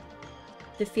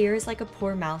 The fear is like a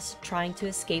poor mouse trying to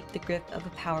escape the grip of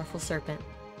a powerful serpent.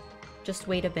 Just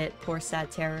wait a bit, poor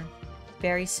sad terror.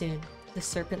 Very soon, the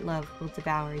serpent love will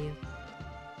devour you.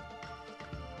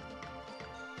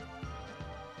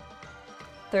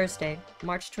 Thursday,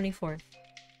 March 24th.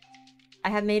 I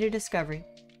have made a discovery.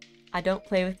 I don't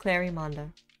play with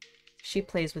Clarimonde. She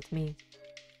plays with me.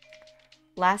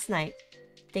 Last night,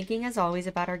 thinking as always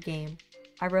about our game,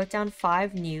 I wrote down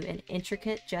 5 new and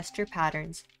intricate gesture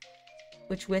patterns,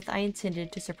 which with I intended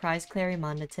to surprise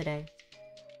Clarimonda today.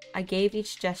 I gave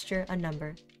each gesture a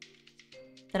number.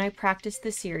 Then I practiced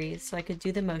the series so I could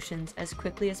do the motions as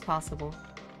quickly as possible,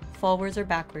 forwards or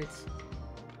backwards.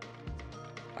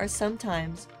 Are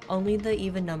sometimes only the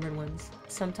even-numbered ones,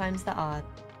 sometimes the odd,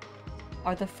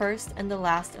 are the first and the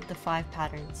last of the 5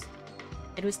 patterns.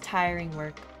 It was tiring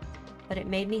work, but it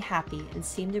made me happy and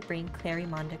seemed to bring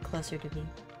Clarimonda closer to me.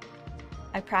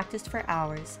 I practiced for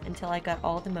hours until I got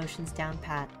all the motions down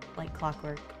pat, like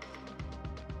clockwork.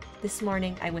 This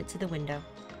morning I went to the window.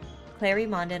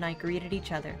 Clarimonda and I greeted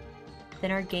each other.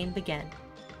 Then our game began.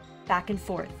 Back and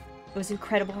forth. It was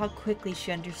incredible how quickly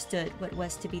she understood what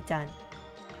was to be done,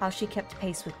 how she kept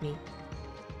pace with me.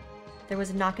 There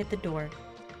was a knock at the door.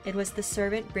 It was the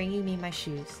servant bringing me my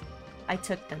shoes. I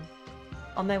took them.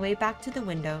 On my way back to the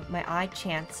window, my eye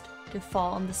chanced to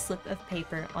fall on the slip of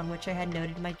paper on which I had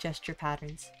noted my gesture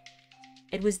patterns.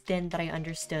 It was then that I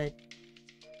understood.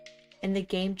 In the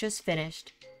game just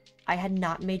finished, I had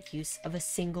not made use of a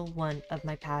single one of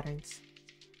my patterns.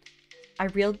 I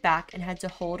reeled back and had to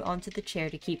hold onto the chair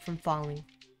to keep from falling.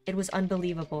 It was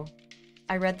unbelievable.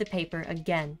 I read the paper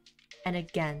again and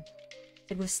again.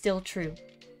 It was still true.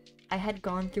 I had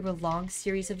gone through a long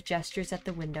series of gestures at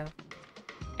the window,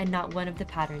 and not one of the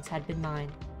patterns had been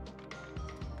mine.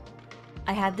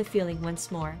 I had the feeling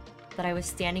once more that I was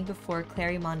standing before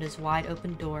Clarimonda's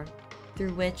wide-open door,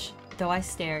 through which, though I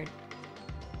stared,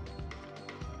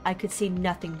 I could see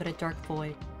nothing but a dark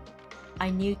void.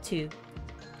 I knew, too,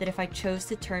 that if I chose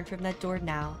to turn from that door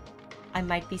now, I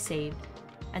might be saved,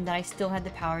 and that I still had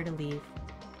the power to leave.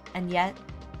 And yet,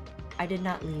 I did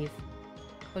not leave,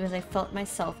 because I felt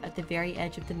myself at the very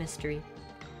edge of the mystery,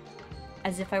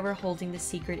 as if I were holding the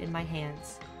secret in my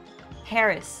hands.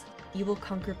 Paris! You will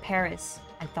conquer Paris,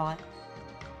 I thought.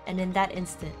 And in that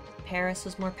instant, Paris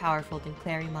was more powerful than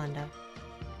Clarimonda.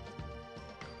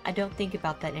 I don't think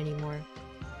about that anymore.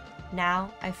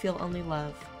 Now I feel only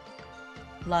love.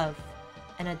 Love,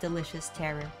 and a delicious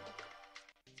terror.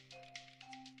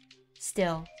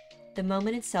 Still, the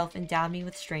moment itself endowed me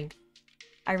with strength.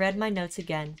 I read my notes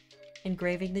again,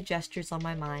 engraving the gestures on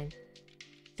my mind.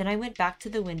 Then I went back to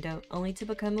the window only to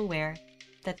become aware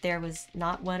that there was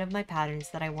not one of my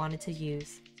patterns that I wanted to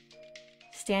use.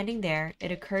 Standing there,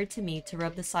 it occurred to me to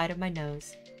rub the side of my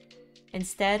nose.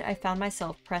 Instead, I found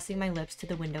myself pressing my lips to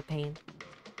the window pane.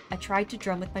 I tried to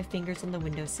drum with my fingers on the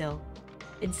windowsill.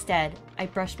 Instead, I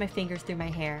brushed my fingers through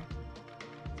my hair.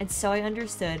 And so I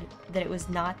understood that it was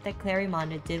not that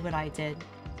Clarimonda did what I did.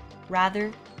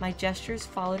 Rather, my gestures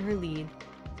followed her lead,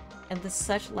 and with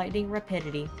such lightning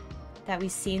rapidity that we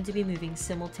seemed to be moving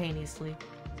simultaneously.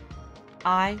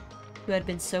 I, who had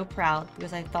been so proud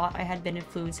because I thought I had been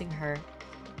influencing her,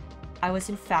 I was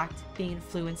in fact being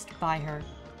influenced by her.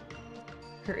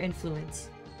 Her influence,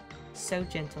 so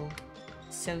gentle,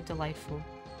 so delightful.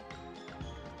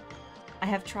 I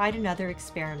have tried another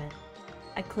experiment.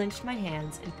 I clenched my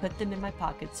hands and put them in my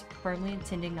pockets, firmly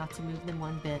intending not to move them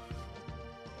one bit.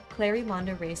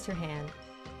 Clarimonda raised her hand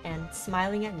and,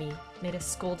 smiling at me, made a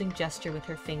scolding gesture with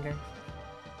her finger.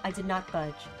 I did not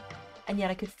budge, and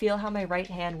yet I could feel how my right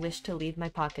hand wished to leave my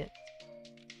pocket.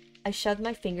 I shoved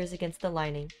my fingers against the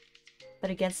lining,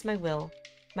 but against my will,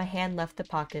 my hand left the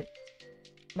pocket.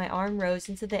 My arm rose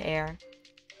into the air.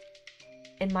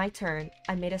 In my turn,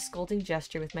 I made a scolding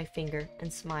gesture with my finger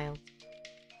and smiled.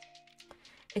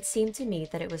 It seemed to me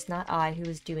that it was not I who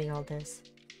was doing all this.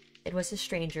 It was a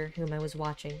stranger whom I was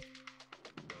watching.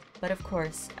 But of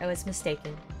course, I was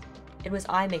mistaken. It was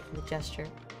I making the gesture,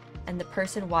 and the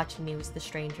person watching me was the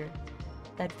stranger.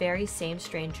 That very same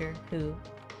stranger who,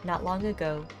 not long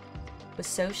ago, was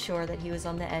so sure that he was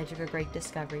on the edge of a great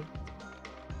discovery.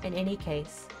 In any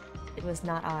case, it was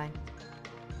not I.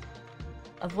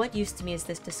 Of what use to me is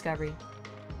this discovery?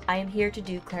 I am here to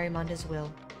do Clarimonda's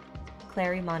will.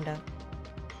 Clarimonda,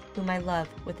 whom I love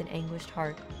with an anguished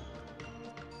heart.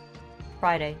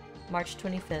 Friday, March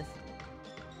 25th.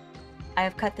 I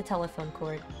have cut the telephone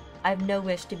cord. I have no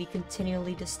wish to be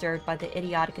continually disturbed by the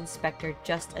idiotic inspector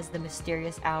just as the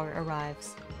mysterious hour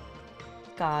arrives.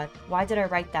 God, why did I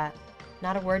write that?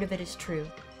 Not a word of it is true.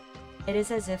 It is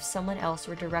as if someone else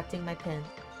were directing my pen.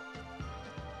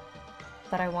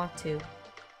 But I want to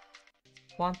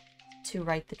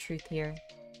write the truth here,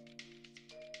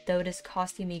 though it is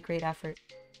costing me great effort.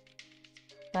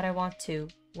 But I want to,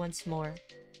 once more,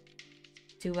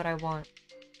 do what I want.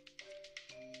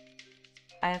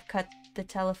 I have cut the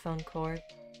telephone cord.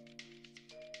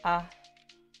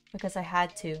 Because I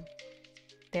had to.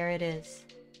 There it is.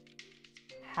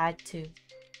 Had to.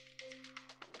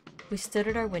 We stood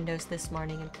at our windows this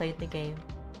morning and played the game,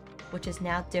 which is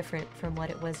now different from what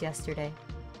it was yesterday.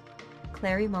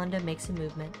 Clarimonda makes a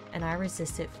movement, and I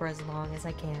resist it for as long as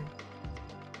I can.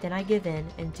 Then I give in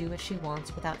and do what she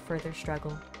wants without further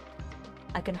struggle.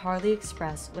 I can hardly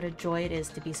express what a joy it is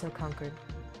to be so conquered,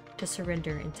 to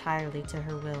surrender entirely to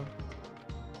her will.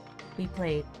 We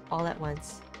played, all at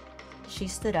once. She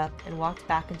stood up and walked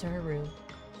back into her room,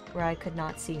 where I could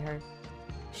not see her.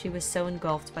 She was so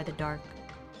engulfed by the dark.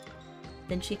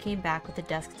 Then she came back with a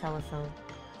desk telephone,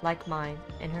 like mine,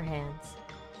 in her hands.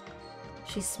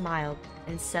 She smiled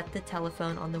and set the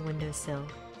telephone on the windowsill,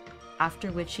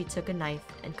 after which she took a knife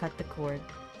and cut the cord.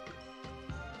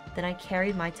 Then I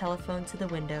carried my telephone to the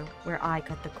window where I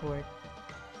cut the cord,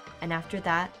 and after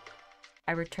that,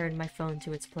 I returned my phone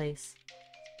to its place.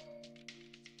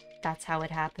 That's how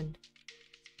it happened.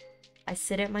 I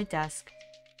sit at my desk,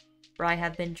 where I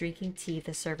have been drinking tea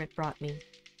the servant brought me.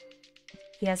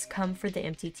 He has come for the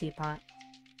empty teapot,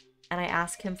 and I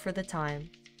ask him for the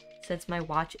time, since my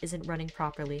watch isn't running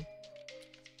properly.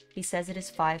 He says it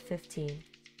is 5:15.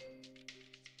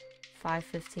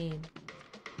 5:15.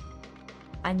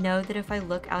 I know that if I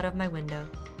look out of my window,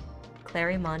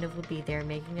 Clarimonda will be there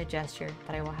making a gesture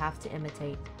that I will have to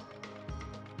imitate.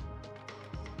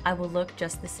 I will look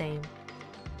just the same.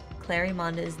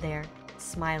 Clarimonda is there,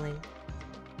 smiling.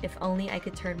 If only I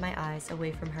could turn my eyes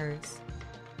away from hers.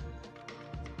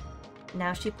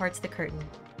 Now she parts the curtain.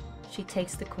 She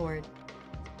takes the cord.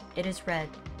 It is red,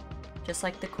 just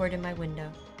like the cord in my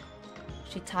window.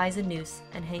 She ties a noose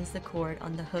and hangs the cord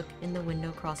on the hook in the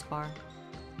window crossbar.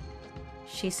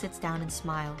 She sits down and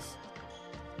smiles.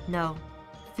 No,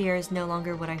 fear is no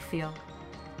longer what I feel.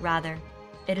 Rather,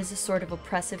 it is a sort of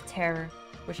oppressive terror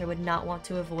which I would not want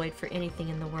to avoid for anything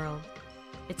in the world.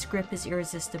 Its grip is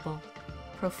irresistible,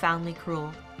 profoundly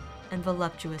cruel, and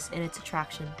voluptuous in its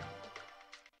attraction.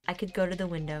 I could go to the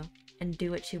window and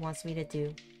do what she wants me to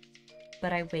do,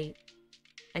 but I wait.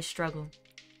 I struggle.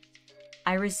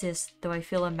 I resist, though I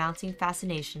feel a mounting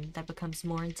fascination that becomes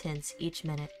more intense each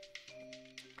minute.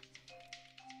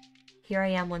 Here I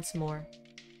am once more.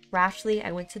 Rashly,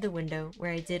 I went to the window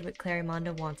where I did what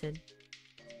Clarimonda wanted.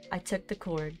 I took the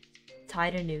cord,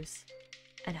 tied a noose,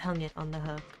 and hung it on the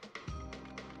hook.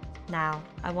 Now,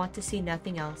 I want to see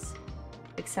nothing else,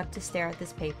 except to stare at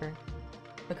this paper,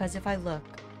 because if I look,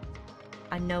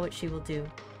 I know what she will do.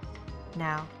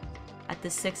 Now, at the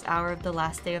 6th hour of the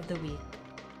last day of the week,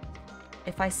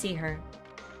 if I see her,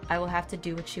 I will have to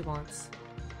do what she wants.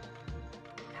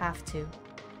 Have to.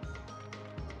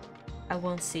 I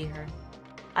won't see her.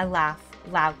 I laugh,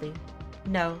 loudly.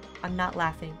 No, I'm not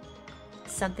laughing.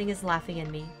 Something is laughing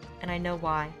in me, and I know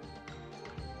why.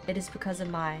 It is because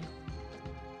of I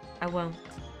won't.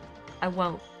 I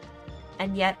won't.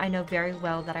 And yet I know very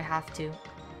well that I have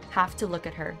to look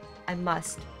at her. I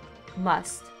must.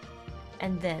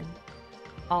 And then,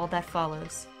 all that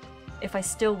follows. If I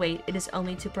still wait, it is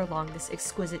only to prolong this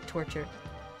exquisite torture.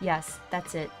 Yes,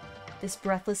 that's it. This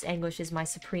breathless anguish is my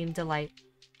supreme delight.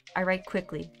 I write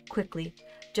quickly,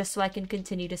 just so I can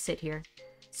continue to sit here,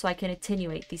 so I can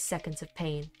attenuate these seconds of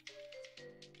pain.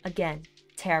 Again,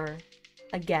 terror.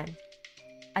 Again.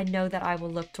 I know that I will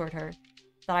look toward her,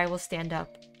 that I will stand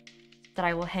up, that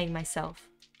I will hang myself.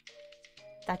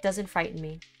 That doesn't frighten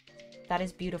me. That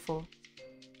is beautiful,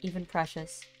 even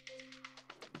precious.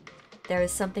 There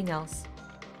is something else.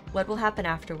 What will happen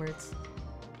afterwards?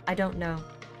 I don't know,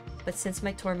 but since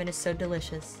my torment is so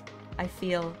delicious, I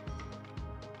feel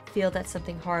that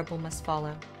something horrible must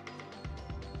follow.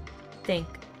 Think.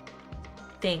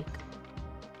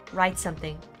 Write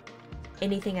something.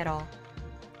 Anything at all.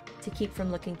 To keep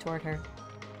from looking toward her.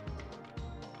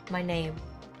 My name.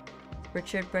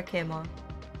 Richard Braquemont.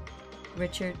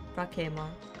 Richard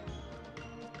Braquemont.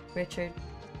 Richard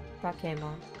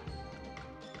Braquemont.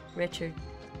 Richard.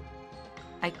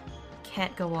 I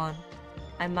can't go on.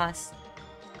 I must.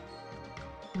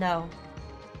 No.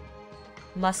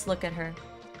 Must look at her.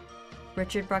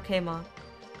 Richard Braquemont.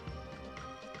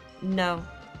 No.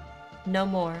 No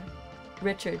more.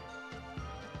 Richard.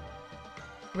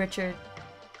 Richard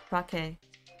Braque.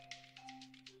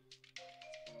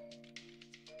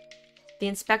 The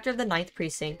inspector of the 9th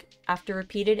Precinct, after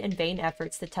repeated and vain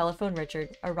efforts to telephone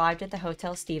Richard, arrived at the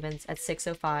Hotel Stevens at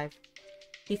 6:05.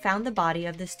 He found the body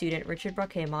of the student Richard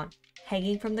Braquemont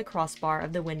hanging from the crossbar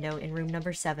of the window in room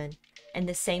number 7, in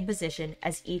the same position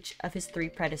as each of his 3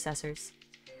 predecessors.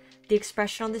 The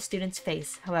expression on the student's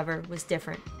face, however, was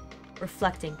different,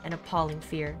 reflecting an appalling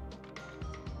fear.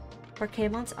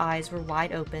 Braquemont's eyes were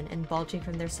wide open and bulging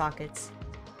from their sockets.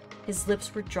 His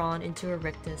lips were drawn into a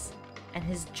rictus, and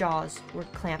his jaws were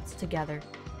clamped together.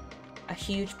 A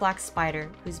huge black spider,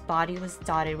 whose body was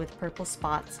dotted with purple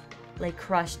spots, lay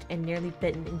crushed and nearly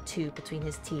bitten in two between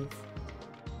his teeth.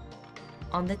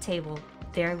 On the table,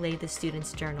 there lay the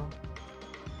student's journal.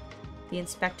 The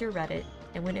inspector read it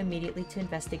and went immediately to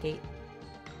investigate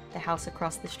the house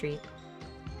across the street.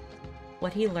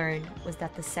 What he learned was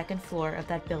that the second floor of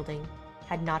that building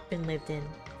had not been lived in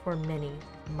for many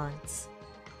months.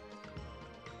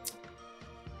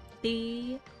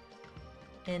 The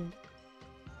end.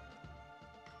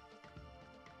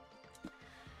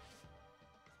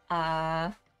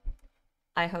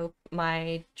 I hope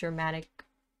my dramatic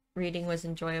reading was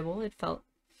enjoyable. It felt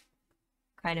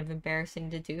kind of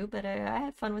embarrassing to do, but I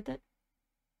had fun with it.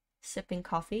 Sipping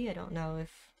coffee. I don't know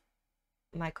if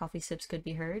my coffee sips could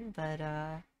be heard, but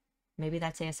maybe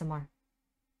that's ASMR.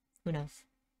 Who knows?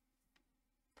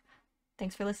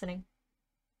 Thanks for listening.